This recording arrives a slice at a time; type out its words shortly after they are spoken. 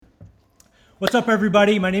What's up,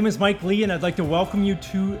 everybody? My name is Mike Lee, and I'd like to welcome you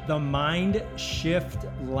to the Mind Shift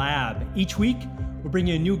Lab. Each week, we'll bring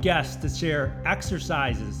you a new guest to share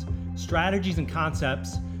exercises, strategies, and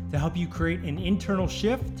concepts to help you create an internal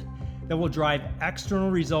shift that will drive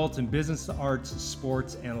external results in business, arts,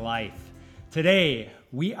 sports, and life. Today,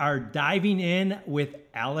 we are diving in with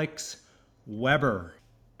Alex Weber.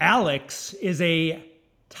 Alex is a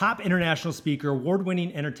top international speaker,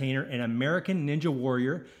 award-winning entertainer, and American Ninja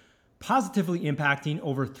Warrior, positively impacting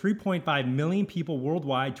over 3.5 million people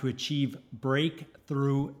worldwide to achieve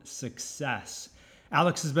breakthrough success.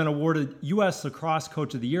 Alex has been awarded U.S. Lacrosse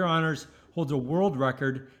Coach of the Year honors, holds a world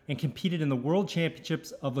record, and competed in the World Championships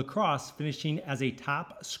of Lacrosse, finishing as a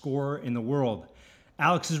top scorer in the world.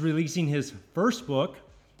 Alex is releasing his first book,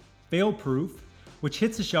 Fail Proof, which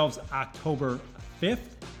hits the shelves October 5th,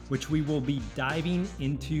 which we will be diving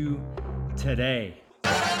into today.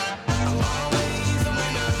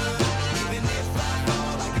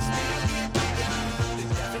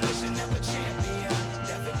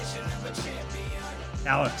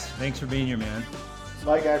 Alex, thanks for being here, man.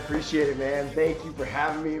 Mike, I appreciate it, man. Thank you for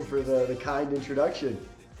having me and for the kind introduction.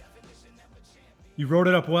 You wrote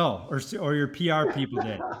it up well, or your PR people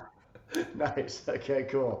did. Nice. Okay,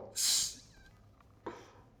 cool.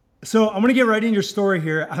 So I'm going to get right into your story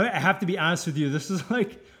here. I have to be honest with you. This is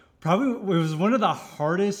probably it was one of the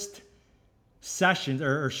hardest sessions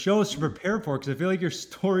or shows to prepare for, because I feel like your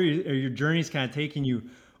story or your journey is kind of taking you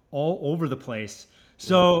all over the place.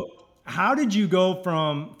 So how did you go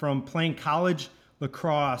from playing college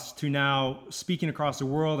lacrosse to now speaking across the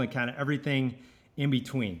world and kind of everything in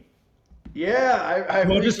between? Yeah, I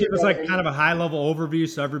Well, just give us kind of a high level overview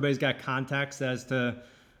so everybody's got context as to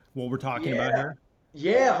what we're talking about here.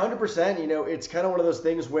 Yeah, 100%. You know, it's kind of one of those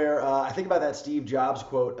things where I think about that Steve Jobs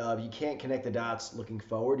quote of you can't connect the dots looking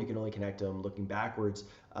forward, you can only connect them looking backwards.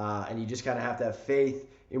 And you just kind of have to have faith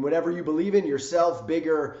in whatever you believe in yourself,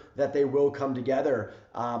 bigger, that they will come together.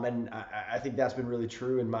 And I think that's been really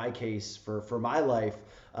true in my case for my life.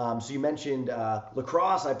 So you mentioned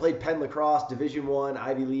lacrosse. I played Penn lacrosse, Division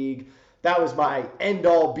I, Ivy League. That was my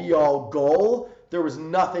end-all, be-all goal. There was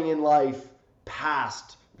nothing in life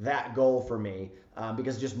past that goal for me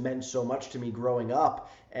because it just meant so much to me growing up.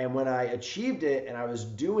 And when I achieved it and I was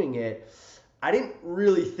doing it, I didn't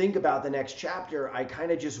really think about the next chapter. I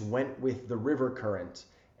kind of just went with the river current.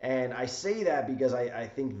 And I say that because I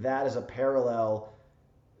think that is a parallel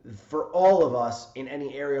for all of us in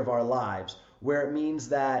any area of our lives, where it means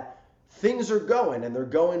that things are going and they're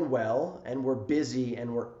going well and we're busy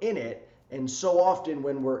and we're in it. And so often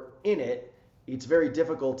when we're in it, it's very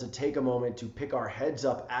difficult to take a moment to pick our heads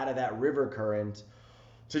up out of that river current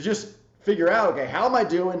to just figure out, okay, how am I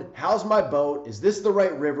doing? How's my boat? Is this the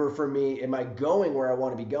right river for me? Am I going where I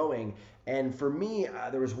want to be going? And for me,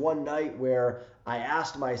 there was one night where I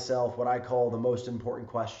asked myself what I call the most important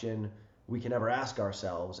question we can ever ask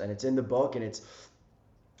ourselves. And it's in the book, and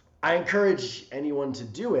I encourage anyone to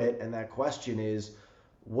do it. And that question is,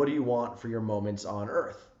 what do you want for your moments on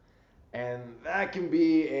earth? And that can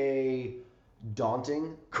be a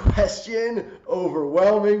daunting question,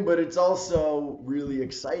 overwhelming, but it's also really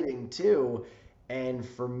exciting too. And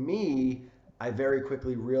for me, I very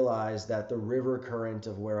quickly realized that the river current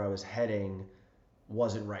of where I was heading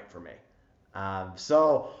wasn't right for me.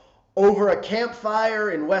 So over a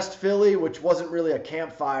campfire in West Philly, which wasn't really a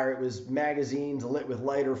campfire, it was magazines lit with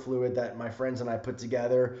lighter fluid that my friends and I put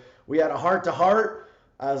together. We had a heart-to-heart.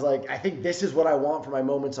 I was like, I think this is what I want for my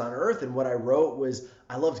moments on earth. And what I wrote was,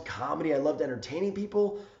 I loved comedy, I loved entertaining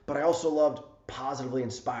people, but I also loved positively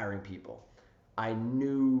inspiring people. I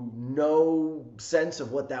knew no sense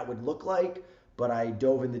of what that would look like, but I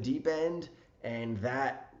dove in the deep end, and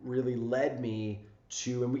that really led me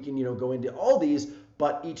to, and we can go into all these,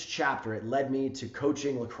 but each chapter, it led me to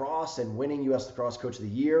coaching lacrosse and winning U.S. Lacrosse Coach of the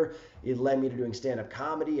Year. It led me to doing stand-up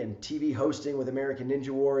comedy and TV hosting with American Ninja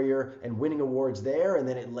Warrior and winning awards there. And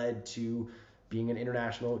then it led to being an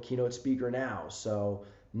international keynote speaker now. So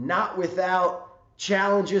not without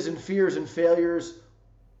challenges and fears and failures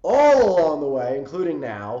all along the way, including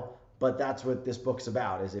now. But that's what this book's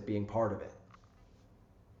about, is it being part of it.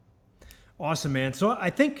 Awesome, man. So I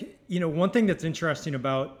think, one thing that's interesting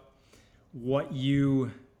about what you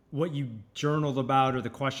journaled about, or the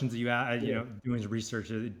questions that you had, doing research,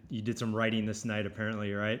 you did some writing this night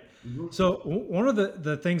apparently, right? Mm-hmm. So one of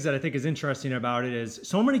the things that I think is interesting about it is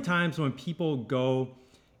so many times when people go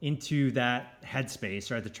into that headspace,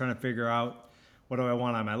 right, they're trying to figure out, what do I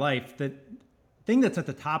want out of my life? The thing that's at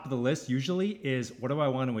the top of the list usually is, what do I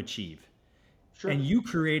want to achieve? Sure. And you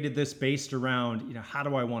created this based around, how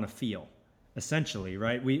do I want to feel? Essentially,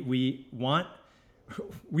 right? We want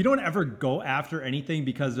we don't ever go after anything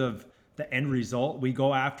because of the end result. We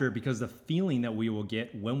go after it because the feeling that we will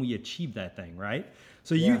get when we achieve that thing, right?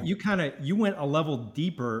 So Yeah. you went a level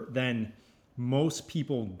deeper than most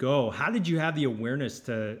people go. How did you have the awareness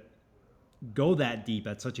to go that deep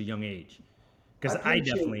at such a young age? I Because I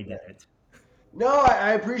definitely appreciate that. didn't. No,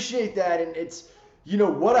 I appreciate that. And it's,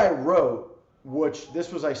 what I wrote, which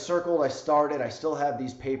this was, I circled, I started, I still have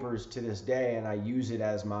these papers to this day, and I use it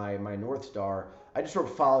as my North Star. I just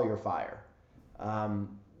wrote follow your fire.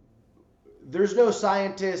 Um, there's no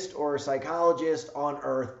scientist or psychologist on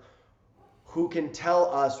earth who can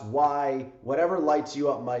tell us why whatever lights you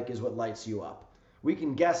up, Mike, is what lights you up. We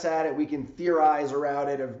can guess at it, we can theorize around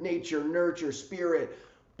it of nature, nurture, spirit,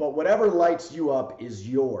 but whatever lights you up is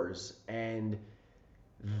yours. And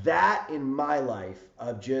that in my life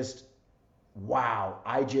of just, wow,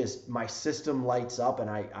 my system lights up and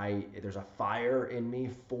I there's a fire in me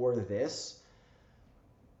for this.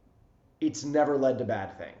 It's never led to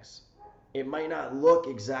bad things. It might not look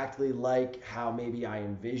exactly like how maybe I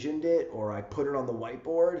envisioned it or I put it on the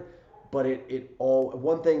whiteboard, but it all,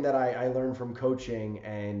 one thing that I learned from coaching,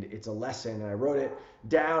 and it's a lesson, and I wrote it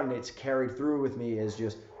down and it's carried through with me, is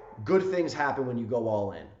just good things happen when you go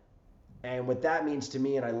all in. And what that means to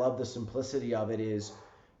me, and I love the simplicity of it, is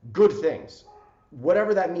good things.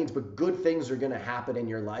 Whatever that means, but good things are going to happen in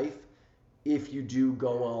your life if you do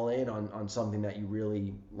go all in on something that you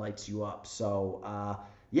really lights you up. So,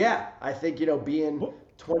 yeah, I think, being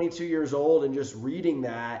 22 years old and just reading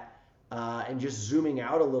that and just zooming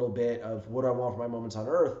out a little bit of what I want for my moments on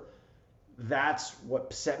earth, that's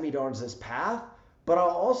what set me down this path. But I'll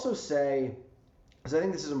also say, because I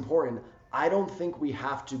think this is important, I don't think we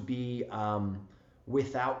have to be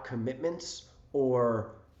without commitments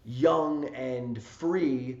or young and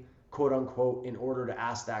free, quote unquote, in order to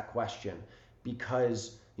ask that question.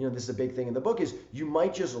 Because, this is a big thing in the book, is you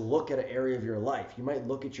might just look at an area of your life. You might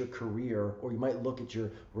look at your career, or you might look at your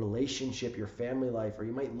relationship, your family life, or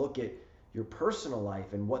you might look at your personal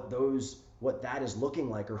life and what that is looking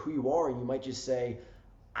like, or who you are, and you might just say,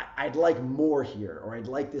 I'd like more here, or I'd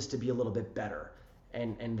like this to be a little bit better.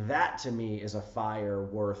 And that to me is a fire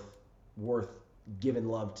worth giving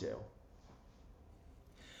love to.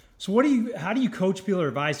 So how do you coach people or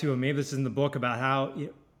advise people? Maybe this is in the book about how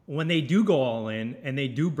when they do go all in and they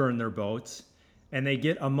do burn their boats and they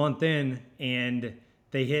get a month in and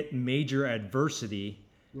they hit major adversity,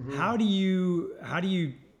 how do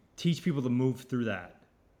you teach people to move through that?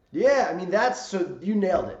 Yeah, I mean, so you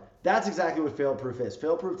nailed it. That's exactly what fail proof is.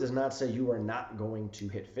 Fail proof does not say you are not going to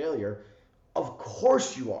hit failure. Of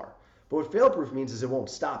course you are. But what fail proof means is it won't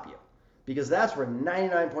stop you. Because that's where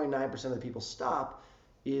 99.9% of the people stop,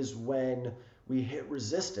 is when we hit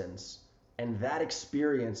resistance and that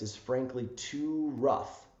experience is frankly too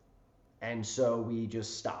rough. And so we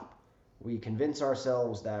just stop. We convince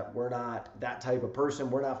ourselves that we're not that type of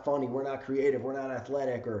person, we're not funny, we're not creative, we're not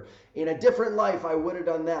athletic, or in a different life I would have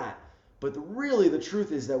done that. But really the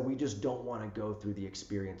truth is that we just don't want to go through the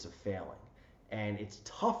experience of failing. And it's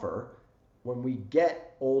tougher when we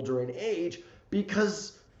get older in age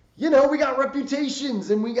because we got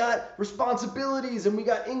reputations and we got responsibilities and we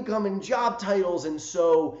got income and job titles, and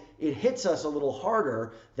so it hits us a little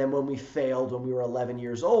harder than when we failed when we were 11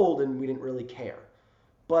 years old and we didn't really care.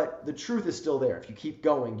 But the truth is still there. If you keep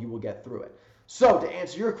going, you will get through it. So to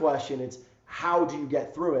answer your question, it's how do you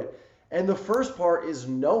get through it? And the first part is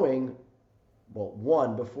knowing, well,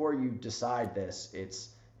 one, before you decide this,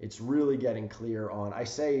 it's really getting clear on, I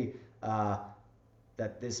say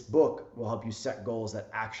that this book will help you set goals that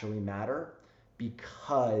actually matter,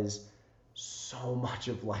 because so much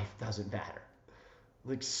of life doesn't matter.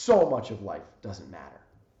 Like, so much of life doesn't matter.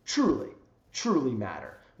 Truly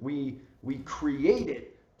matter. We create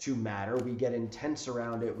it to matter. We get intense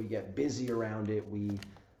around it. We get busy around it. We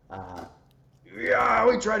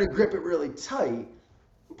try to grip it really tight,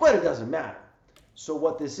 but it doesn't matter. So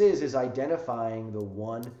what this is identifying the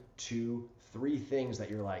 1, 2, 3 things that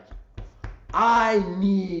you're like, I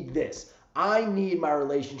need this. I need my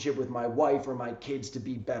relationship with my wife or my kids to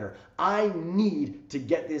be better. I need to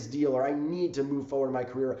get this deal, or I need to move forward in my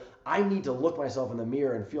career. I need to look myself in the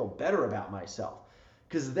mirror and feel better about myself.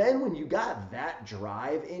 Because then when you got that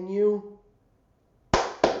drive in you,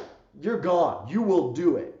 you're gone. You will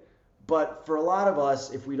do it. But for a lot of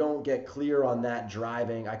us, if we don't get clear on that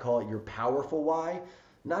driving, I call it your powerful why,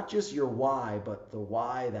 not just your why, but the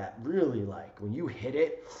why that really, like, when you hit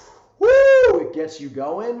it, it gets you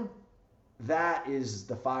going. That is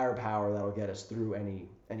the firepower that'll get us through any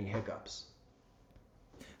hiccups.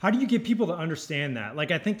 How do you get people to understand that? Like,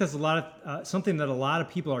 I think that's a lot of something that a lot of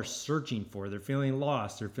people are searching for. They're feeling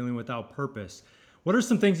lost. They're feeling without purpose. What are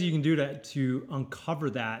some things that you can do to uncover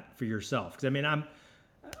that for yourself? Because I mean, I'm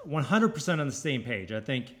 100% on the same page. I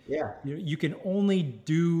think Yeah. you can only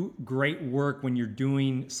do great work when you're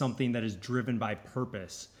doing something that is driven by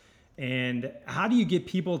purpose. And how do you get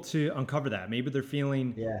people to uncover that? Maybe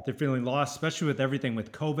Yeah. they're feeling lost, especially with everything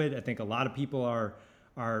with COVID. I think a lot of people are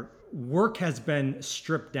work has been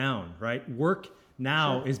stripped down, right? Work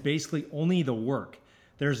now Sure. is basically only the work.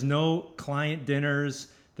 There's no client dinners,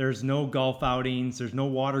 there's no golf outings, there's no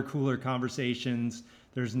water cooler conversations,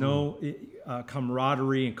 there's Mm. no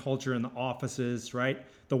camaraderie and culture in the offices, right?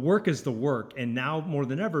 The work is the work, and now more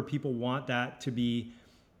than ever, people want that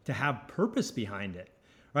to have purpose behind it,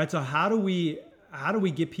 right? So how do we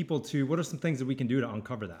get people to? What are some things that we can do to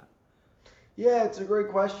uncover that? Yeah, it's a great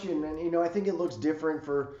question, and I think it looks different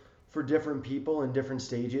for different people in different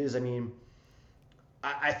stages. I mean,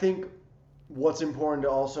 I think what's important to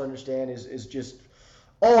also understand is just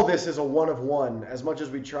all this is a one of one. As much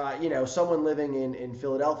as we try, someone living in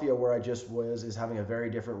Philadelphia where I just was is having a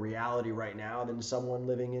very different reality right now than someone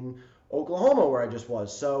living in Oklahoma where I just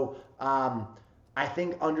was. So I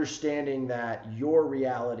think understanding that your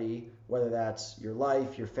reality, whether that's your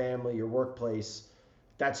life, your family, your workplace,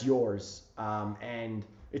 that's yours. And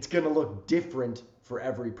it's going to look different for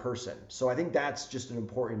every person. So I think that's just an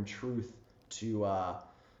important truth to,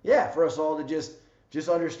 for us all to just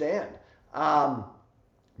understand. Um,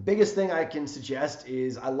 Biggest thing I can suggest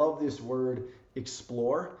is I love this word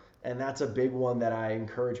explore, and that's a big one that I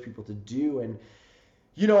encourage people to do. And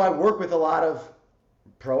I work with a lot of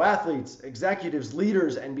pro athletes, executives,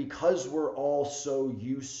 leaders, and because we're all so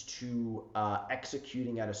used to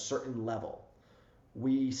executing at a certain level,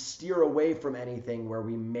 we steer away from anything where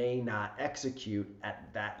we may not execute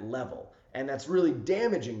at that level. And that's really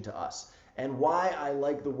damaging to us. And why I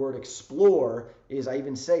like the word explore is I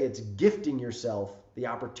even say it's gifting yourself the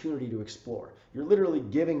opportunity to explore. You're literally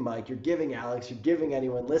giving Mike, you're giving Alex, you're giving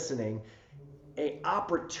anyone listening an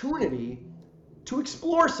opportunity to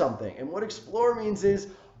explore something. And what explore means is,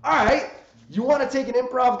 all right, you want to take an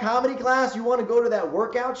improv comedy class? You want to go to that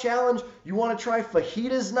workout challenge? You want to try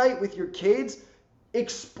fajitas night with your kids?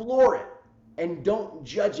 Explore it and don't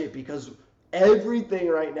judge it because everything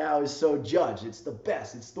right now is so judged. It's the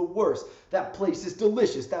best. It's the worst. That place is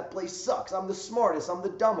delicious. That place sucks. I'm the smartest. I'm the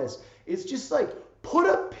dumbest. It's just like put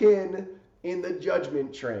a pin in the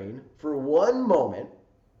judgment train for one moment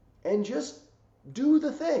and just do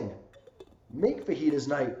the thing. Make fajitas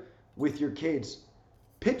night with your kids.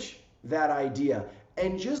 Pitch that idea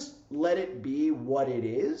and just let it be what it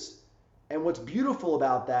is. And what's beautiful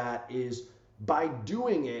about that is by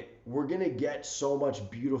doing it, we're going to get so much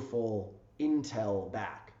beautiful intel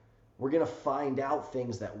back. We're going to find out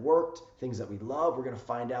things that worked, things that we love. We're going to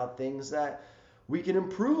find out things that we can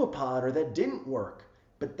improve upon or that didn't work.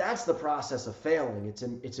 But that's the process of failing.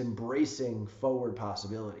 It's embracing forward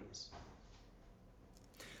possibilities.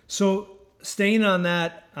 So staying on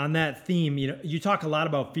that theme, you talk a lot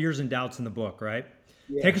about fears and doubts in the book, right?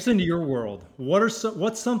 Yeah. Take us into your world.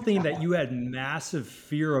 What's something that you had massive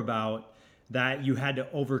fear about that you had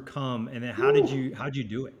to overcome, and then how'd you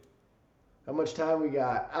do it? How much time we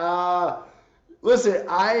got? Listen,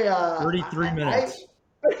 33 minutes.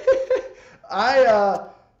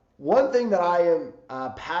 One thing that I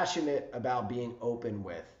am passionate about being open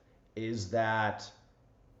with is that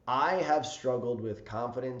I have struggled with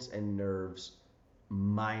confidence and nerves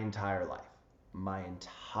my entire life. My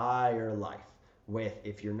entire life. With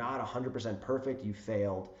if you're not 100% perfect, you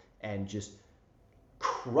failed, and just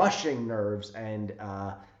crushing nerves and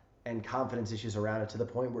confidence issues around it to the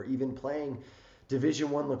point where even playing Division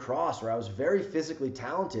I lacrosse, where I was very physically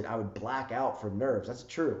talented, I would black out from nerves. That's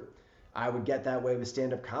true. I would get that way with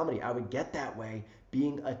stand-up comedy. I would get that way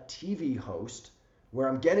being a TV host where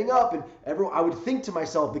I'm getting up and I would think to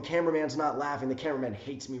myself, the cameraman's not laughing. The cameraman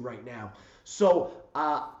hates me right now. So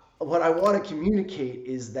what I want to communicate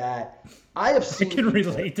is that I have seen I can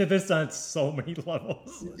relate to this on so many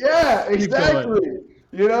levels. Yeah, exactly.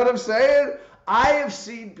 You know what I'm saying? I have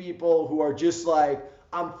seen people who are just like,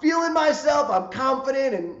 I'm feeling myself, I'm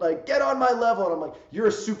confident, and like get on my level. And I'm like, you're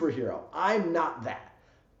a superhero. I'm not that.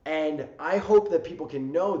 And I hope that people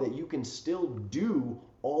can know that you can still do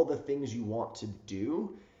all the things you want to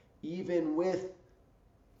do, even with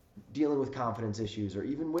dealing with confidence issues or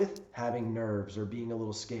even with having nerves or being a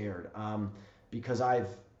little scared. Because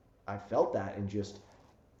I've felt that in just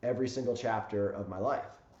every single chapter of my life.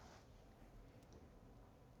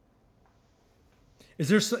 Is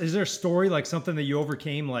there a story, like something that you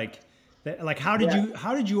overcame, like that, like how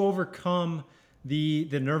did you overcome the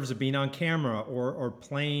nerves of being on camera or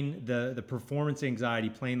playing the performance anxiety,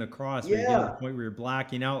 playing lacrosse, where you get to the point where you're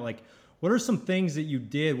blacking out? Like What are some things that you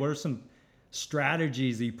did? What are some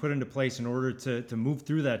strategies that you put into place in order to move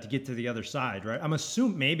through that to get to the other side, right? I'm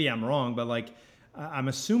assuming, maybe I'm wrong, but like I'm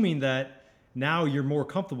assuming that now you're more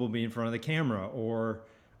comfortable being in front of the camera, or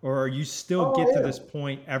you still Oh, get to I this am.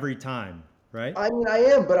 point every time, right? I mean, I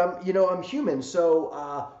am, but I'm human.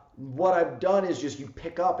 So what I've done is just you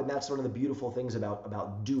pick up, and that's one of the beautiful things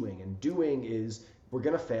about doing. And doing is we're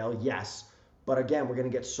gonna fail, yes, but again, we're gonna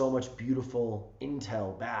get so much beautiful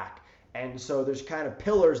intel back. And so there's kind of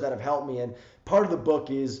pillars that have helped me. And part of the book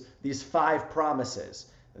is these 5 promises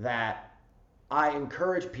that I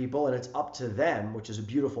encourage people, and it's up to them, which is a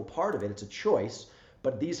beautiful part of it. It's a choice.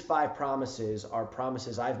 But these 5 promises are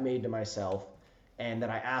promises I've made to myself and that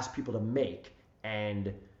I ask people to make.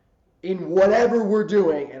 And in whatever we're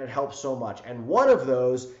doing, and it helps so much. And one of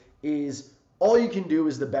those is all you can do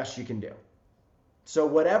is the best you can do. So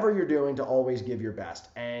whatever you're doing, to always give your best.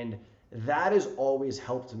 And that has always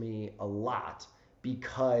helped me a lot,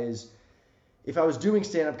 because if I was doing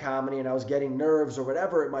stand-up comedy and I was getting nerves or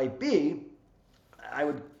whatever it might be, I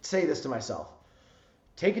would say this to myself: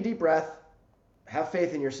 take a deep breath, have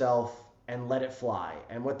faith in yourself, and let it fly.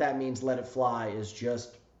 And what that means, let it fly, is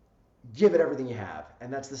just give it everything you have.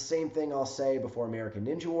 And that's the same thing I'll say before American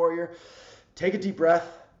Ninja Warrior. Take a deep breath,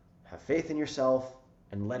 have faith in yourself,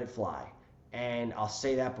 and let it fly. And I'll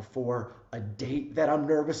say that before a date that I'm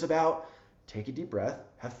nervous about. Take a deep breath,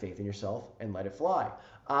 have faith in yourself, and let it fly.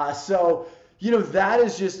 That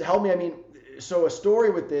has just helped me. I mean, so a story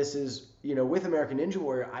with this is, with American Ninja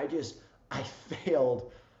Warrior, I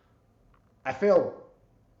failed. I failed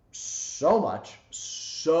so much,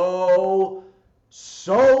 so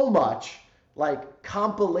much, like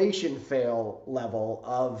compilation fail level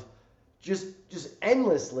of just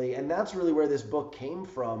endlessly. And that's really where this book came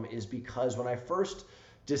from, is because when I first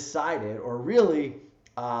decided, or really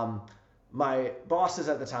my bosses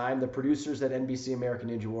at the time, the producers at NBC American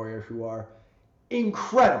Ninja Warrior, who are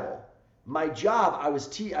incredible. My job, I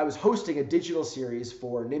was hosting a digital series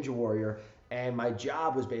for Ninja Warrior, and my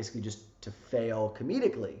job was basically just to fail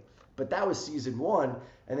comedically. But that was season 1,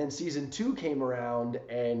 and then season 2 came around,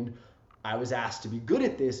 and I was asked to be good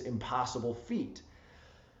at this impossible feat.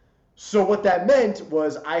 So what that meant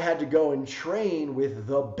was I had to go and train with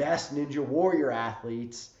the best Ninja Warrior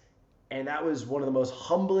athletes, and that was one of the most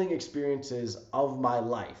humbling experiences of my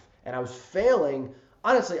life. And I was failing.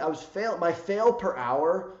 Honestly, my fail per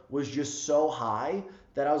hour was just so high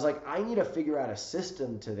that I was like, I need to figure out a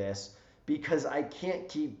system to this, because I can't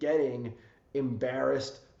keep getting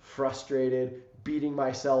embarrassed, frustrated, beating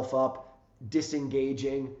myself up,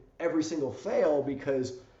 disengaging every single fail,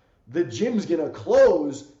 because the gym's gonna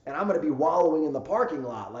close and I'm gonna be wallowing in the parking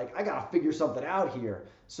lot. Like, I gotta figure something out here.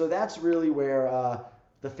 So that's really where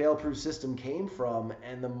the fail-proof system came from.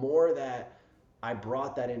 And the more that I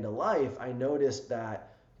brought that into life, I noticed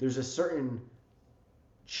that there's a certain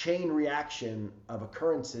chain reaction of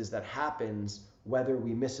occurrences that happens whether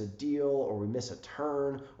we miss a deal, or we miss a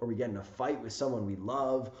turn, or we get in a fight with someone we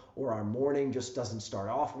love, or our morning just doesn't start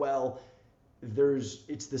off well.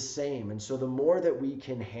 It's the same. And so the more that we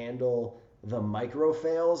can handle the micro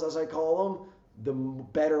fails, as I call them, the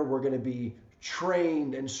better we're going to be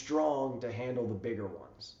trained and strong to handle the bigger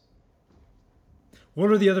ones. What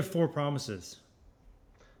are the other 4 promises?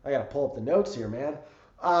 I got to pull up the notes here, man.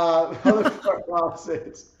 Other 4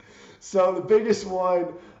 promises. So the biggest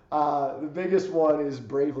one is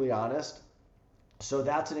bravely honest. So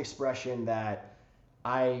that's an expression that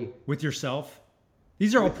With yourself?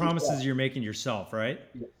 These are all with promises yourself. you're making yourself, right?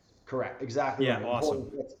 Yes, correct. Exactly Yeah, right.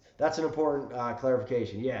 awesome. That's an important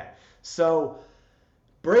clarification. Yeah. So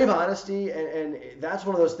brave honesty, and that's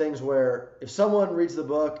one of those things where if someone reads the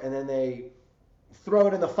book and then they throw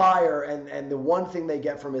it in the fire, and the one thing they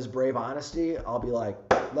get from is brave honesty, I'll be like,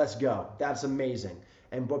 let's go. That's amazing.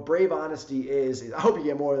 And what brave honesty is I hope you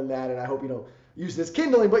get more than that, and I hope you don't use this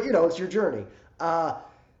kindling, but it's your journey.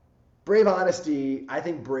 Brave honesty, I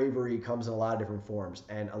think bravery comes in a lot of different forms.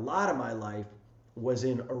 And a lot of my life was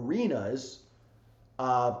in arenas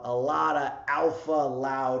of a lot of alpha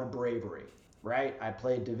loud bravery, right? I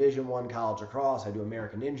played Division I college lacrosse. I do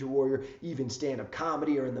American Ninja Warrior, even stand-up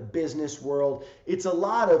comedy, or in the business world. It's a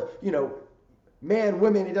lot of, man,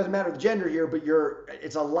 women, it doesn't matter the gender here, but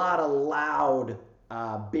it's a lot of loud,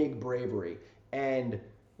 big bravery. And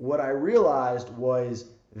what I realized was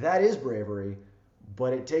that is bravery,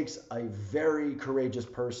 but it takes a very courageous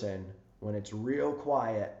person when it's real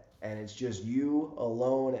quiet and it's just you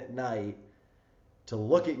alone at night to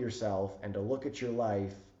look at yourself and to look at your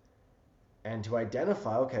life and to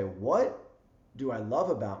identify, okay, what do I love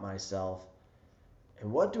about myself and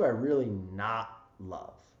what do I really not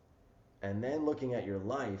love? and then looking at your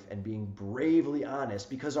life and being bravely honest,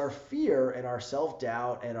 because our fear and our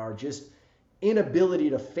self-doubt and our just inability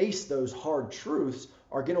to face those hard truths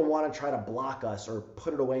are going to want to try to block us or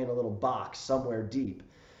put it away in a little box somewhere deep.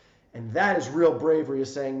 And that is real bravery,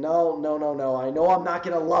 is saying, no, no, no, no. I know I'm not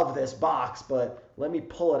going to love this box, but let me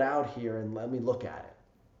pull it out here and let me look at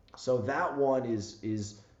it. So that one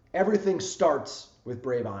is everything starts with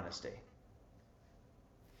brave honesty.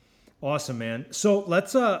 Awesome, man. So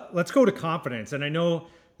let's go to confidence. And I know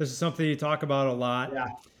this is something you talk about a lot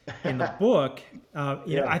in the book.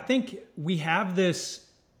 I think we have this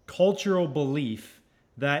cultural belief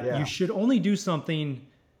that you should only do something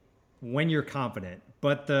when you're confident.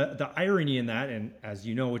 But the irony in that, and as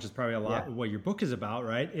you know, which is probably a lot of what your book is about,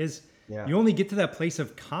 right, is you only get to that place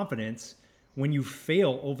of confidence when you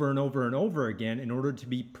fail over and over and over again in order to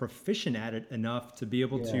be proficient at it enough to be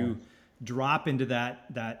able to drop into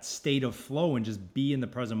that state of flow and just be in the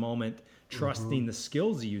present moment, trusting the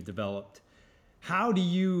skills that you've developed. How do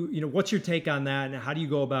you what's your take on that, and how do you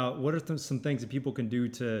go about, what are some things that people can do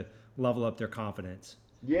to level up their confidence?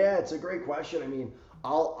 Yeah, it's a great question. I mean,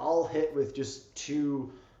 I'll hit with just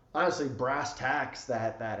two, honestly, brass tacks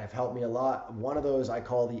that have helped me a lot. One of those I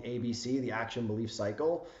call the ABC, the action belief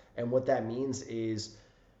cycle. And what that means is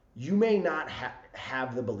you may not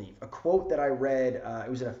have the belief. A quote that I read, it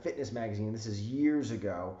was in a fitness magazine, this is years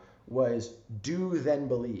ago, was do then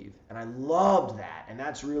believe. And I loved that. And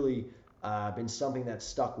that's really been something that's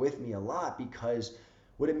stuck with me a lot, because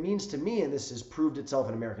what it means to me, and this has proved itself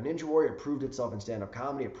in American Ninja Warrior, it proved itself in stand-up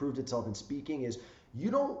comedy, it proved itself in speaking, is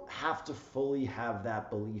you don't have to fully have that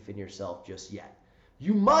belief in yourself just yet.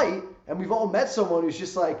 You might, and we've all met someone who's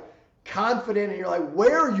just like confident, and you're like,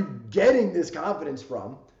 where are you getting this confidence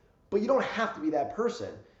from? But you don't have to be that person.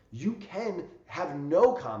 You can have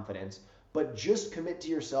no confidence, but just commit to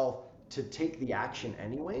yourself to take the action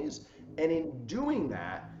anyways. And in doing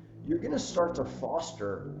that, you're going to start to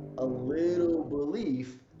foster a little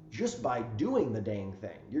belief just by doing the dang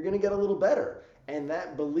thing. You're going to get a little better. And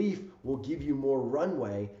that belief will give you more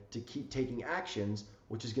runway to keep taking actions,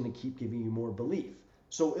 which is going to keep giving you more belief.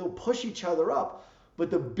 So it'll push each other up.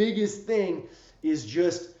 But the biggest thing is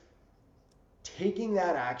just taking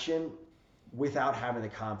that action without having the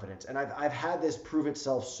confidence. And I've had this prove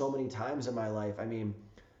itself so many times in my life. I mean,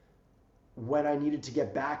 when I needed to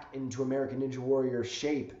get back into American Ninja Warrior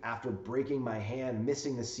shape after breaking my hand,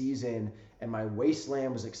 missing the season, and my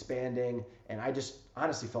waistline was expanding, and I just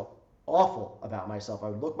honestly felt awful about myself. I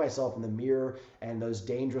would look myself in the mirror, and those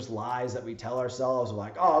dangerous lies that we tell ourselves were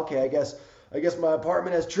like, oh, okay, I guess my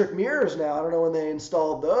apartment has trick mirrors now. I don't know when they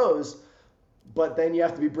installed those. But then you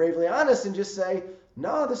have to be bravely honest and just say,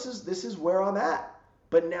 no, this is where I'm at.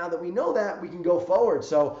 But now that we know that, we can go forward.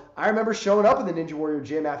 So I remember showing up in the Ninja Warrior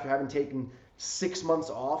gym after having taken 6 months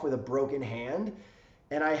off with a broken hand,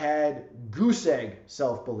 and I had goose egg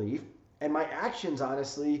self-belief, and my actions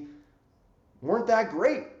honestly weren't that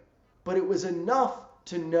great. But it was enough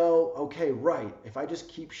to know, okay, right, if I just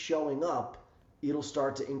keep showing up, it'll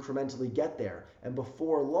start to incrementally get there. And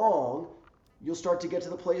before long, you'll start to get to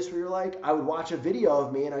the place where you're like, I would watch a video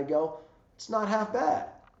of me and I'd go, it's not half bad.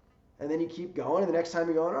 And then you keep going, and the next time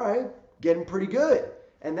you're going, all right, getting pretty good.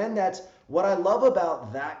 And then that's what I love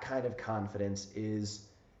about that kind of confidence is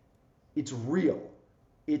it's real.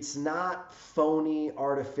 It's not phony,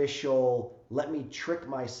 artificial, let me trick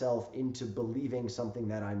myself into believing something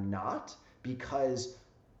that I'm not, because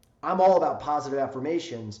I'm all about positive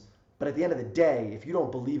affirmations. But at the end of the day, if you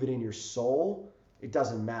don't believe it in your soul, it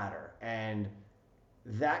doesn't matter. And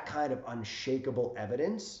that kind of unshakable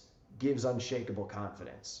evidence gives unshakable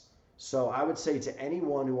confidence. So I would say to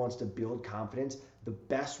anyone who wants to build confidence, the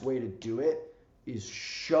best way to do it is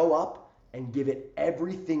show up and give it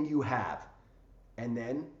everything you have, and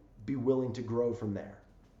then be willing to grow from there.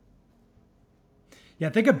 Yeah,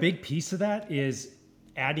 I think a big piece of that is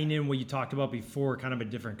adding in what you talked about before, kind of a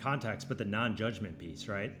different context, but the non-judgment piece,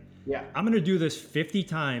 right? Yeah. I'm going to do this 50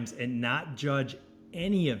 times and not judge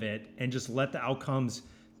any of it and just let the outcomes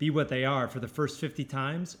be what they are for the first 50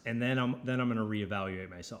 times. And then I'm going to reevaluate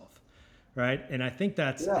myself. Right. And I think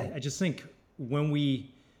I just think one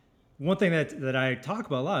thing that I talk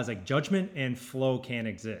about a lot is like judgment and flow can't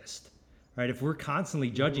exist. Right. If we're constantly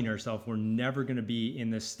judging ourselves, we're never going to be in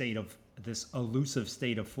this elusive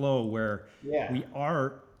state of flow where we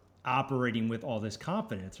are operating with all this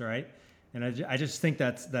confidence. Right. And I just think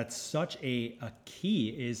that's such a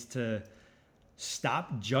key, is to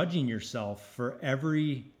stop judging yourself for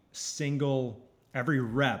every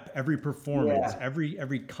rep, every performance,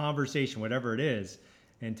 every conversation, whatever it is,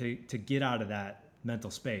 and to get out of that mental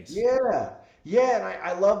space. Yeah. And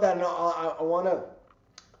I love that. And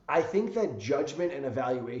I think that judgment and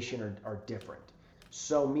evaluation are different.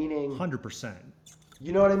 So meaning, 100%.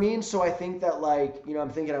 you know what I mean? So I think that like, I'm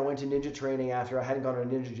thinking I went to ninja training after I hadn't gone to a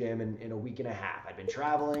ninja gym in a week and a half. I'd been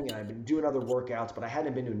traveling and I'd been doing other workouts, but I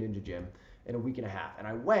hadn't been to a ninja gym in a week and a half. And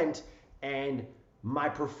I went and my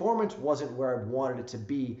performance wasn't where I wanted it to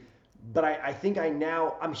be. But I think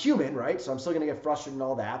I'm human, right? So I'm still gonna get frustrated and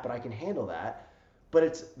all that, but I can handle that.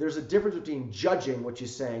 But there's a difference between judging, which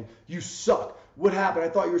is saying, you suck. What happened? I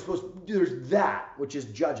thought you were supposed to do. There's that, which is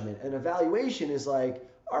judgment. And evaluation is like,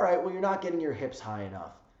 all right, well, you're not getting your hips high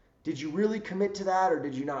enough. Did you really commit to that or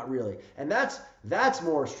did you not really? And that's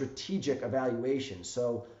more strategic evaluation.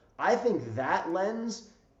 So I think that lens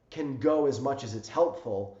can go as much as it's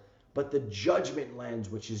helpful, but the judgment lens,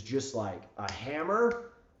 which is just like a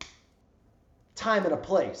hammer, time and a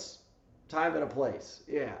place. Time and a place.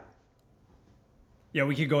 Yeah. Yeah,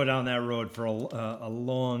 we could go down that road for a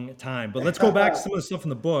long time. But let's go back to some of the stuff in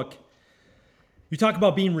the book. You talk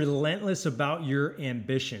about being relentless about your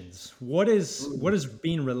ambitions. What does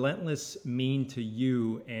being relentless mean to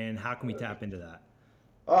you, and how can we tap into that?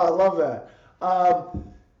 Oh, I love that.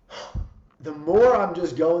 The more I'm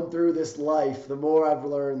just going through this life, the more I've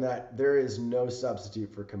learned that there is no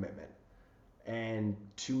substitute for commitment. And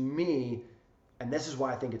to me, and this is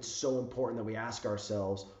why I think it's so important that we ask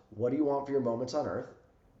ourselves, what do you want for your moments on earth?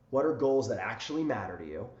 What are goals that actually matter to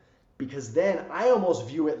you? Because then I almost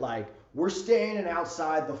view it like we're standing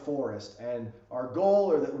outside the forest and our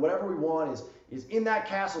goal or whatever we want is in that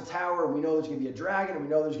castle tower, and we know there's going to be a dragon and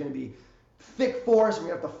we know there's going to be thick forest and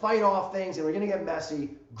we have to fight off things and we're going to get messy.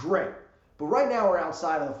 Great. But right now we're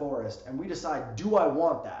outside of the forest and we decide, do I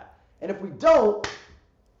want that? And if we don't,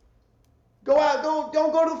 don't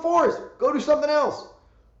go to the forest. Go do something else.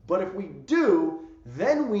 But if we do,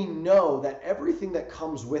 then we know that everything that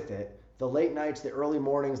comes with it, the late nights, the early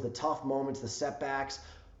mornings, the tough moments, the setbacks,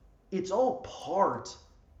 it's all part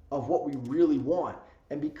of what we really want.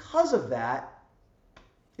 And because of that,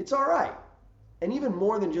 it's all right. And even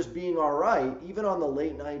more than just being all right, even on the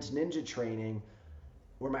late nights ninja training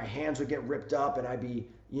where my hands would get ripped up and I'd be,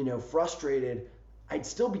 frustrated, I'd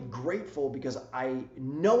still be grateful because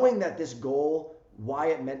knowing that this goal, why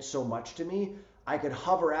it meant so much to me, I could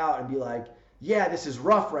hover out and be like, yeah, this is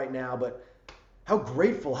rough right now, but how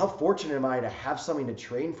grateful, how fortunate am I to have something to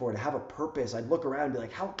train for, to have a purpose. I'd look around and be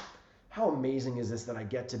like, how amazing is this that I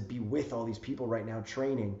get to be with all these people right now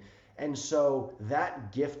training. And so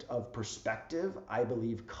that gift of perspective, I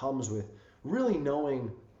believe, comes with really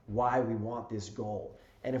knowing why we want this goal.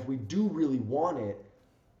 And if we do really want it,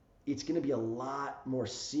 it's going to be a lot more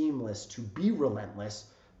seamless to be relentless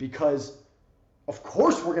because of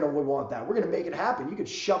course we're going to want that. We're going to make it happen. You could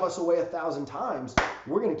shove us away 1,000 times.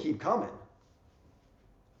 We're going to keep coming.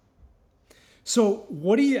 So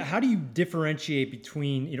how do you differentiate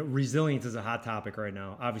between, resilience is a hot topic right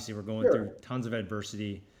now. Obviously we're going through tons of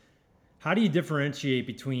adversity. How do you differentiate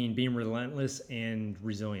between being relentless and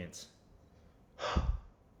resilience?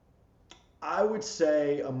 I would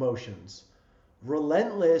say emotions.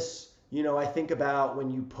 Relentless, I think about when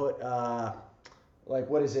you put,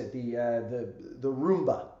 what is it? The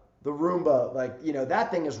Roomba. The Roomba,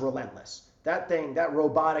 that thing is relentless. That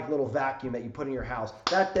robotic little vacuum that you put in your house,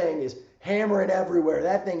 that thing is hammering everywhere.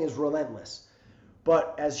 That thing is relentless.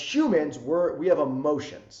 But as humans, we have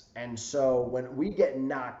emotions. And so when we get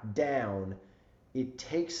knocked down, it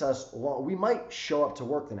takes us long. We might show up to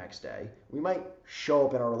work the next day. We might show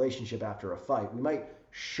up in our relationship after a fight. We might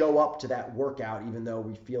show up to that workout even though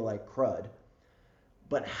we feel like crud.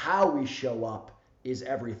 But how we show up is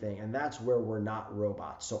everything. And that's where we're not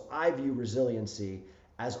robots. So I view resiliency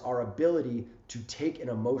as our ability to take an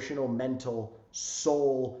emotional, mental,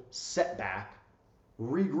 soul setback,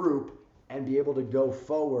 regroup, and be able to go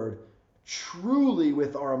forward truly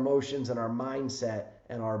with our emotions and our mindset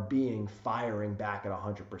and our being firing back at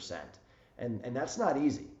 100%. And that's not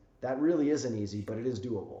easy. That really isn't easy, but it is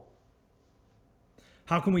doable.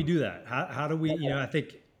 How can we do that? How do we, I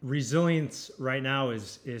think resilience right now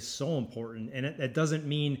is so important. And it doesn't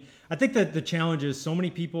mean, I think that the challenge is so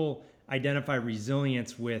many people identify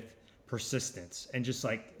resilience with persistence and just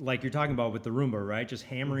like you're talking about with the Roomba, right? Just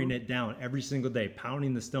hammering it down every single day,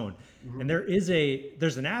 pounding the stone. And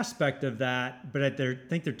there's an aspect of that, but I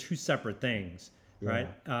think they're two separate things, right?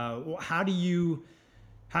 How do you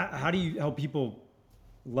help people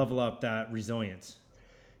level up that resilience?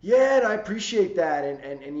 Yeah, and I appreciate that.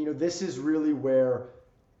 And this is really where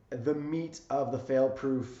the meat of the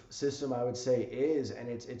fail-proof system, I would say, is. And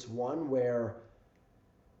it's one where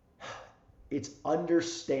it's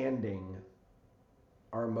understanding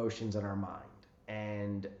our emotions and our mind.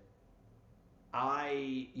 And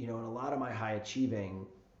in a lot of my high achieving,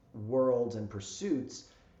 worlds and pursuits,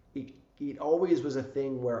 it always was a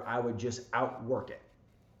thing where I would just outwork it.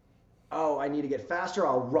 Oh, I need to get faster,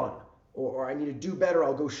 I'll run. Or I need to do better,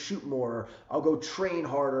 I'll go shoot more. Or I'll go train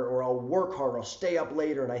harder, or I'll work harder, I'll stay up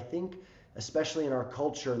later. And I think, especially in our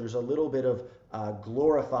culture, there's a little bit of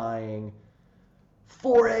glorifying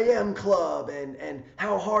 4 a.m. club and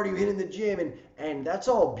how hard are you hitting the gym. And that's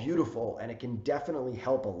all beautiful, and it can definitely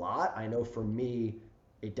help a lot. I know for me,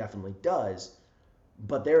 it definitely does.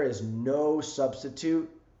 But there is no substitute.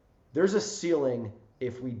 There's a ceiling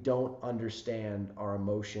if we don't understand our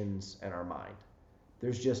emotions and our mind.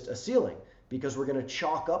 There's just a ceiling, because we're going to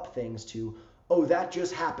chalk up things to, oh, that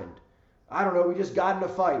just happened. I don't know, we just got in a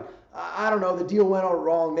fight. I don't know, the deal went all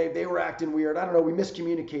wrong. They were acting weird. I don't know, we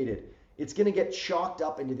miscommunicated. It's going to get chalked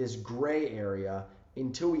up into this gray area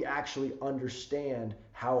until we actually understand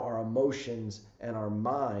how our emotions and our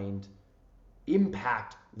mind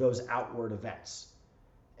impact those outward events.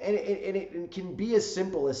 And it can be as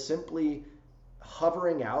simple as simply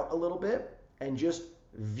hovering out a little bit and just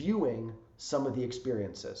viewing some of the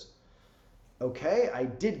experiences. Okay, I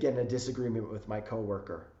did get in a disagreement with my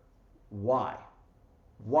coworker. Why?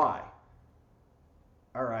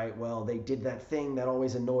 All right, well, they did that thing that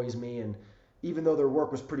always annoys me, and even though their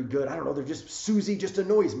work was pretty good, I don't know, Susie just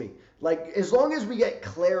annoys me. Like, as long as we get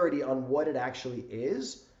clarity on what it actually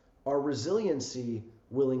is, our resiliency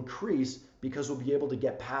will increase, because we'll be able to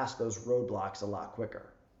get past those roadblocks a lot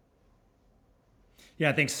quicker. Yeah,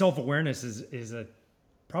 I think self-awareness is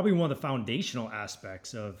probably one of the foundational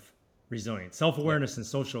aspects of resilience, self-awareness and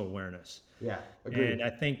social awareness. Yeah, agreed. And I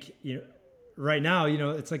think, right now,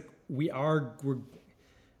 it's like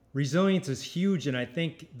resilience is huge. And I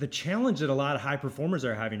think the challenge that a lot of high performers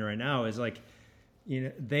are having right now is like,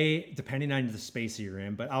 they, depending on the space that you're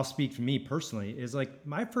in, but I'll speak for me personally, is like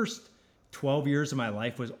my first 12 years of my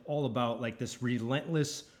life was all about like this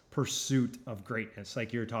relentless pursuit of greatness,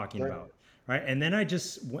 like you're talking about. Right. And then I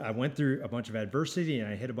went through a bunch of adversity,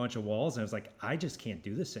 and I hit a bunch of walls, and I was like, I just can't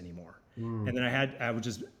do this anymore. And then I was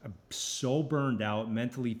just so burned out,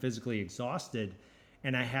 mentally, physically exhausted.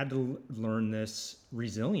 And I had to learn this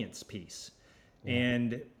resilience piece.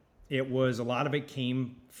 And a lot of it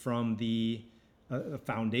came from the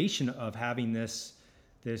foundation of having this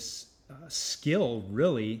skill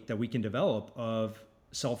really that we can develop of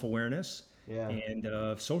self-awareness and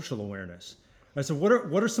of social awareness. So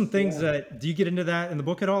what are some things that, do you get into that in the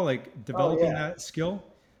book at all? Like developing that skill?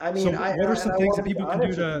 I mean, so what are some things that people can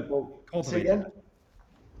do to cultivate that?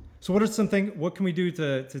 So what can we do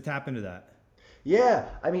to tap into that? Yeah,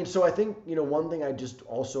 I mean, so I think, one thing I just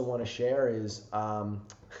also want to share is,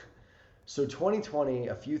 so 2020,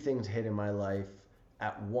 a few things hit in my life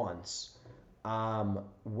at once,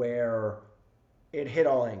 where it hit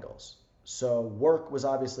all angles. So work was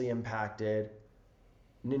obviously impacted.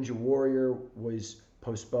 Ninja Warrior was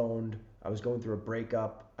postponed. I was going through a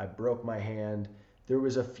breakup. I broke my hand. There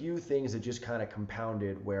was a few things that just kind of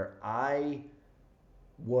compounded where I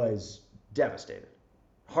was devastated,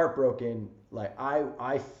 heartbroken. Like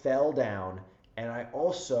I fell down, and I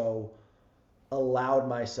also allowed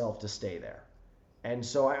myself to stay there. And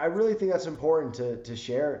so I really think that's important to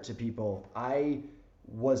share to people. I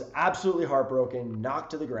was absolutely heartbroken,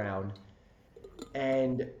 knocked to the ground,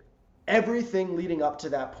 and everything leading up to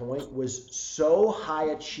that point was so high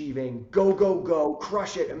achieving, go,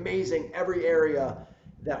 crush it, amazing, every area,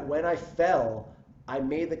 that when I fell, I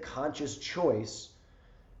made the conscious choice,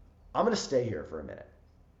 I'm going to stay here for a minute.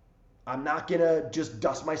 I'm not going to just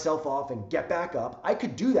dust myself off and get back up. I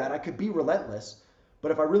could do that. I could be relentless. But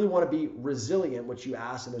if I really want to be resilient, which you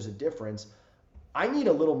asked, and there's a difference, I need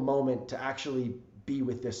a little moment to actually be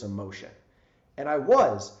with this emotion. And I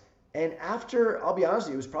was. And after, I'll be honest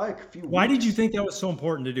with you, it was probably a few weeks. Why did you think that was so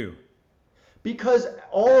important to do? Because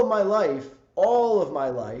all of my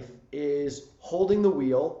life is holding the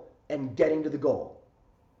wheel and getting to the goal.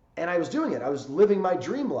 And I was doing it. I was living my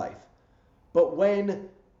dream life. But when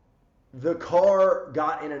the car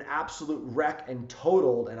got in an absolute wreck and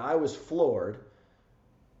totaled and I was floored,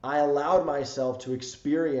 I allowed myself to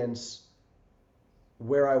experience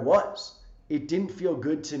where I was. It didn't feel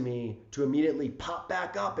good to me to immediately pop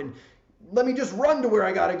back up and let me just run to where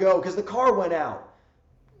I gotta go because the car went out.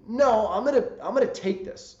 No, I'm gonna take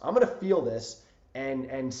this. I'm gonna feel this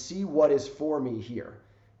and see what is for me here.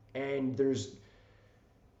 And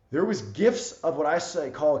there was gifts of what I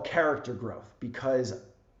call character growth, because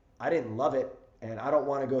I didn't love it and I don't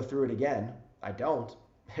want to go through it again. I don't.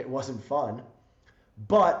 It wasn't fun.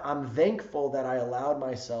 But I'm thankful that I allowed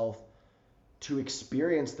myself to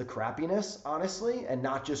experience the crappiness, honestly, and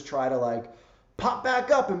not just try to like pop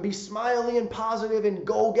back up and be smiley and positive and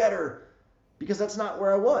go-getter. because that's not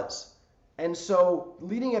where I was. And so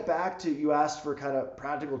leading it back to, you asked for kind of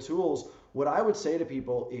practical tools, what I would say to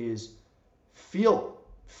people is feel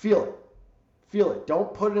it.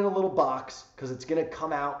 Don't put it in a little box, because it's going to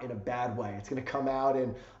come out in a bad way. It's going to come out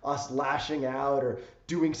in us lashing out or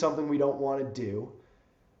doing something we don't want to do.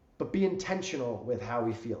 But be intentional with how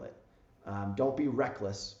we feel it. Don't be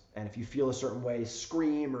reckless. And if you feel a certain way,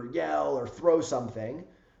 scream or yell or throw something.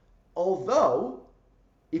 Although,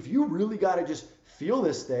 if you really got to just feel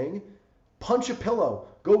this thing, punch a pillow,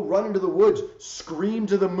 go run into the woods, scream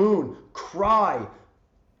to the moon, cry,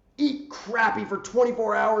 eat crappy for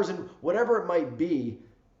 24 hours, and whatever it might be,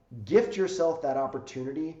 gift yourself that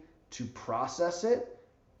opportunity to process it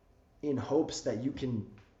in hopes that you can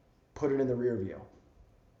put it in the rear view.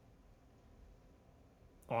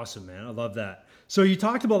 Awesome, man. I love that. So you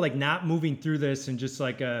talked about like not moving through this and just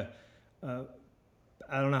like I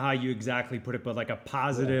don't know how you exactly put it, but like a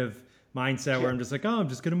positive mindset where I'm just like, oh, I'm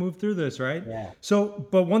just going to move through this. Right. Yeah. So,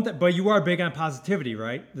 but you are big on positivity,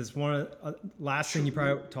 right? This one last thing you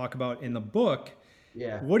probably talk about in the book.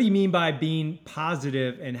 Yeah. What do you mean by being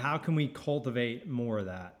positive, and how can we cultivate more of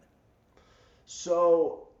that?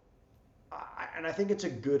 So, and I think it's a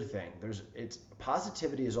good thing.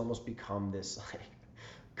 Positivity has almost become this like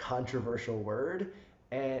controversial word,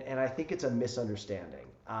 and I think it's a misunderstanding.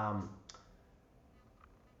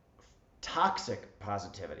 Toxic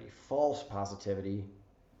positivity, false positivity,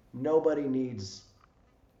 nobody needs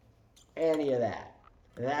any of that.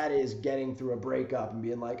 That is getting through a breakup and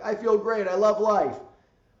being like, I feel great, I love life.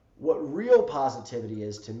 What real positivity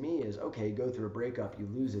is to me is, okay, go through a breakup, you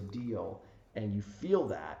lose a deal, and you feel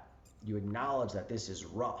that, you acknowledge that this is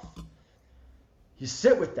rough. You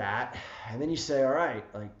sit with that, and then you say, all right,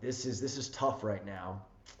 like this is tough right now.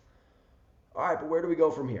 All right, but where do we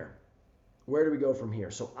go from here? Where do we go from here?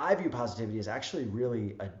 So I view positivity as actually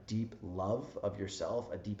really a deep love of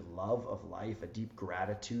yourself, a deep love of life, a deep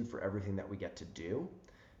gratitude for everything that we get to do.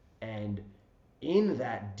 And in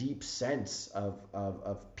that deep sense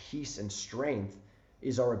of peace and strength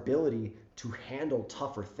is our ability to handle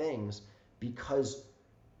tougher things, because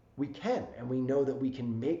we can, and we know that we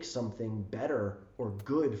can make something better or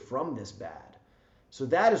good from this bad. So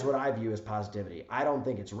that is what I view as positivity. I don't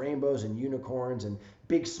think it's rainbows and unicorns and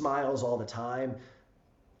big smiles all the time.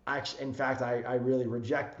 In fact, I really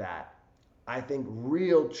reject that. I think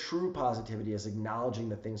real, true positivity is acknowledging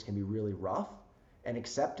that things can be really rough and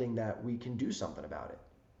accepting that we can do something about it.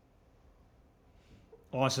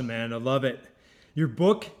 Awesome, man. I love it. Your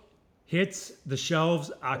book hits the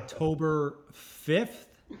shelves October 5th.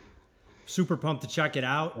 Super pumped to check it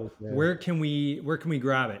out. Okay. Where can we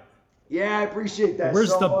grab it? Yeah, I appreciate that.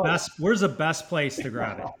 Where's the best place to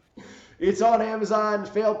grab it? It's on Amazon,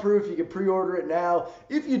 fail proof. You can pre-order it now.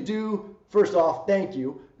 If you do, first off, thank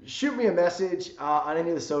you. Shoot me a message on any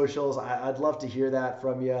of the socials. I'd love to hear that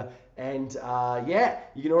from you. And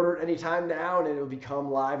you can order it anytime now, and it'll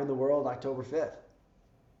become live in the world October 5th.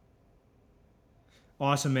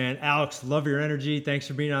 Awesome, man. Alex, love your energy. Thanks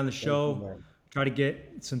for being on the show. Try to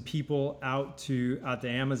get some people out to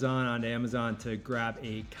Amazon, onto Amazon, to grab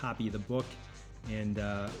a copy of the book, and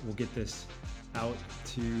we'll get this out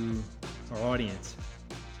to our audience.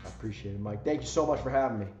 I appreciate it, Mike. Thank you so much for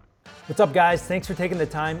having me. What's up, guys? Thanks for taking the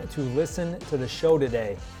time to listen to the show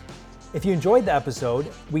today. If you enjoyed the episode,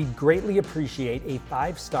 we'd greatly appreciate a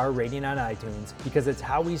 5-star rating on iTunes, because it's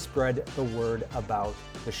how we spread the word about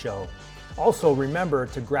the show. Also, remember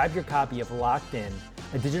to grab your copy of Locked In,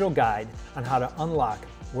 a digital guide on how to unlock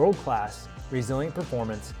world-class resilient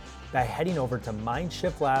performance by heading over to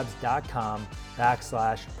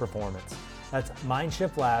mindshiftlabs.com/performance. That's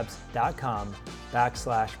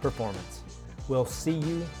mindshiftlabs.com/performance. We'll see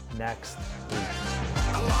you next week.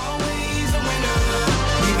 I'm always a winner.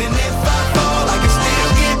 Even if I fall, I can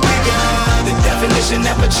still get bigger. The definition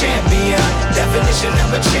of a champion. Definition of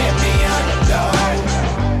a champion.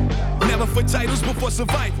 Never for titles, but for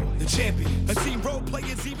survival. The champion. I've seen role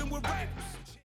players even with rivals.